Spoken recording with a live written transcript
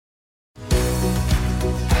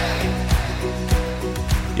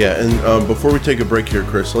Yeah, and before we take a break here,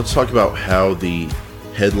 Chris, let's talk about how the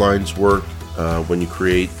headlines work when you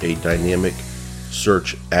create a dynamic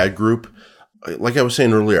search ad group. Like I was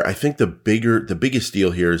saying earlier, I think the biggest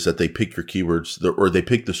deal here is that they pick your keywords, or they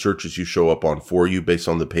pick the searches you show up on for you based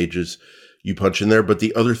on the pages you punch in there. But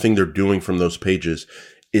the other thing they're doing from those pages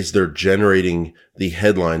is they're generating the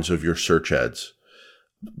headlines of your search ads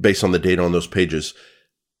based on the data on those pages.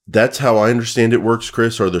 That's how I understand it works,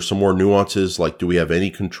 Chris. Are there some more nuances? Like, do we have any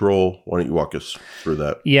control? Why don't you walk us through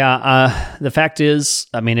that? Yeah. The fact is,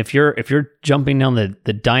 I mean, if you're jumping down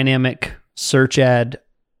the dynamic search ad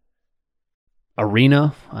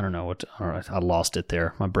arena, I don't know what. All right, I lost it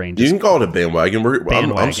there. My brain. You can call it a bandwagon.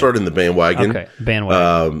 I'm starting the bandwagon. Okay,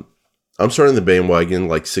 bandwagon. I'm starting the bandwagon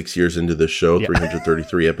like 6 years into this show,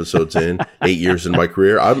 333 episodes in, 8 years in my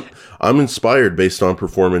career. I'm inspired based on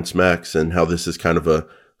Performance Max and how this is kind of a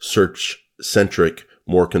search-centric,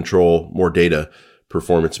 more control, more data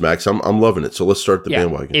Performance Max. I'm loving it. So let's start the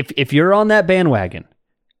bandwagon. If you're on that bandwagon,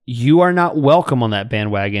 you are not welcome on that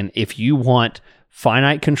bandwagon if you want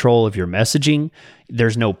finite control of your messaging.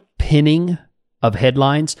 There's no pinning of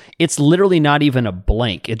headlines. It's literally not even a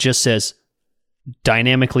blank. It just says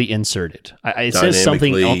dynamically inserted. It says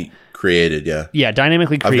something created. Yeah,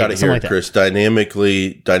 dynamically created. I've got it here, Chris.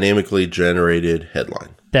 Dynamically generated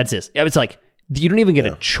headline. That's it. It's like you don't even get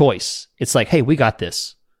a choice. It's like, hey, we got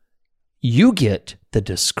this. You get the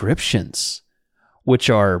descriptions, which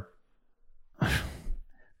are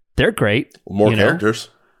they're great. More characters.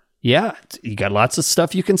 Yeah, you got lots of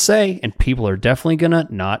stuff you can say, and people are definitely gonna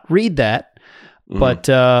not read that. But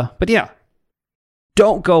yeah,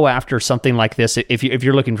 don't go after something like this if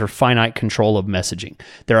you're looking for finite control of messaging.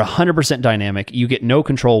 They're 100% dynamic. You get no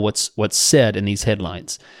control what's said in these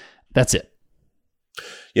headlines. That's it.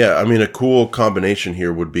 Yeah, I mean, a cool combination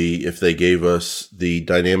here would be if they gave us the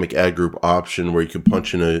dynamic ad group option where you could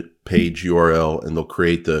punch in a page URL and they'll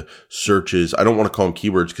create the searches. I don't want to call them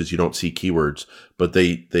keywords because you don't see keywords, but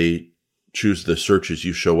they choose the searches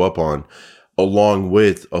you show up on along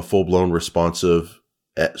with a full-blown responsive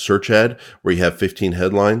search ad where you have 15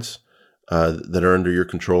 headlines that are under your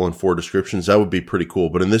control and 4 descriptions. That would be pretty cool.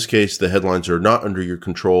 But in this case, the headlines are not under your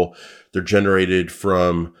control. They're generated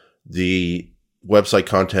from the website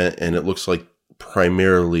content, and it looks like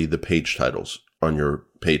primarily the page titles on your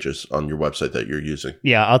pages on your website that you're using.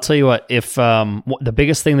 Yeah, I'll tell you what, if the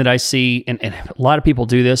biggest thing that I see, and a lot of people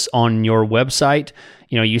do this on your website,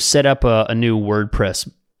 you set up a new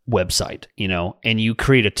WordPress website, and you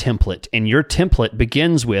create a template, and your template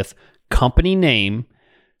begins with company name,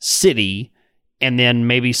 city, and then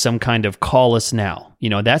maybe some kind of call us now.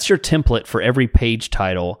 That's your template for every page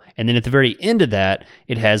title. And then at the very end of that,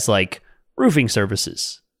 it has like roofing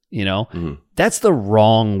services, That's the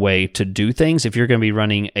wrong way to do things if you're going to be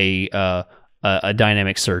running a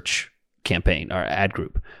dynamic search campaign or ad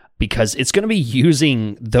group, because it's going to be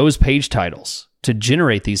using those page titles to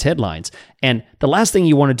generate these headlines. And the last thing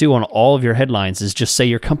you want to do on all of your headlines is just say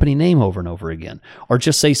your company name over and over again, or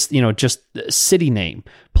just say, just city name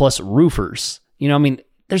plus roofers.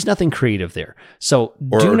 There's nothing creative there. So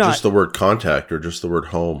or just the word contact or just the word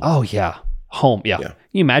home. Oh yeah. Home. Yeah. Can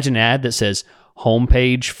you imagine an ad that says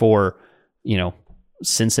homepage for,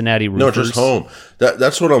 Cincinnati roofers? No, just home.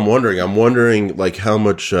 That's what I'm wondering. I'm wondering like how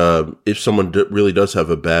much, if someone really does have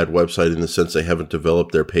a bad website in the sense they haven't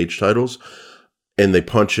developed their page titles and they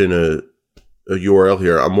punch in a URL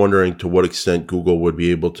here, I'm wondering to what extent Google would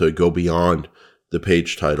be able to go beyond the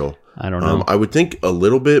page title. I don't know. I would think a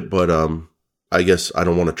little bit, but I guess I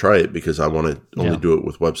don't want to try it because I want to only do it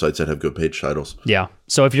with websites that have good page titles. Yeah.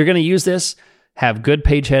 So if you're going to use this, have good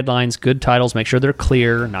page headlines, good titles, make sure they're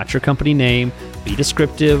clear, not your company name, be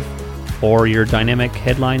descriptive, or your dynamic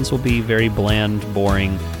headlines will be very bland,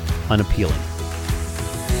 boring, unappealing.